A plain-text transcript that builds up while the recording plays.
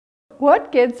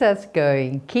What gets us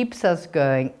going, keeps us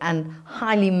going, and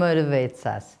highly motivates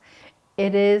us?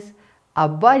 It is our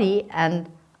body and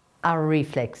our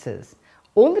reflexes.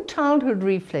 All the childhood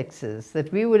reflexes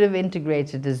that we would have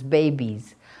integrated as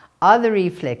babies are the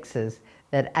reflexes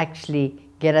that actually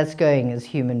get us going as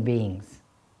human beings.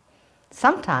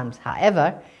 Sometimes,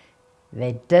 however,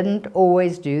 they didn't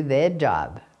always do their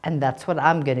job, and that's what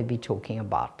I'm going to be talking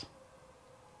about.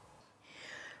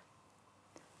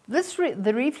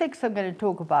 The reflex I'm going to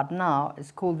talk about now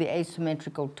is called the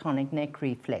asymmetrical tonic neck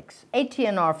reflex,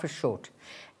 ATNR for short.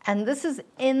 And this is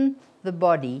in the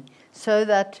body so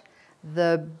that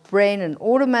the brain, an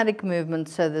automatic movement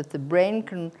so that the brain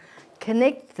can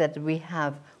connect, that we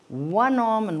have one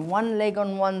arm and one leg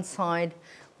on one side,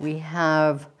 we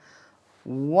have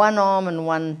one arm and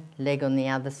one leg on the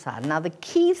other side. Now the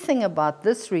key thing about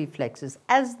this reflex is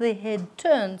as the head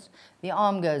turns, the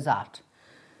arm goes out.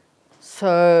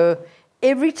 So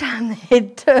every time the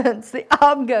head turns, the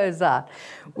arm goes out,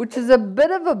 which is a bit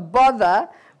of a bother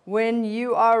when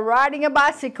you are riding a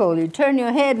bicycle. You turn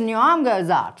your head and your arm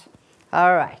goes out.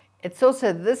 All right. It's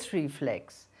also this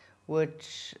reflex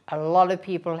which a lot of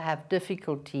people have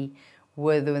difficulty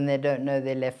with when they don't know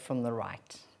their left from the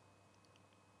right.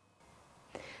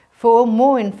 For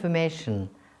more information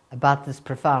about this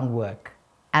profound work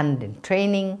and in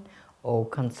training or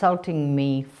consulting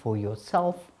me for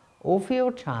yourself or for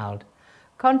your child,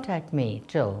 contact me,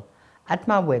 Jill, at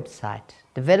my website,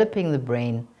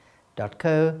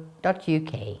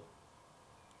 developingthebrain.co.uk.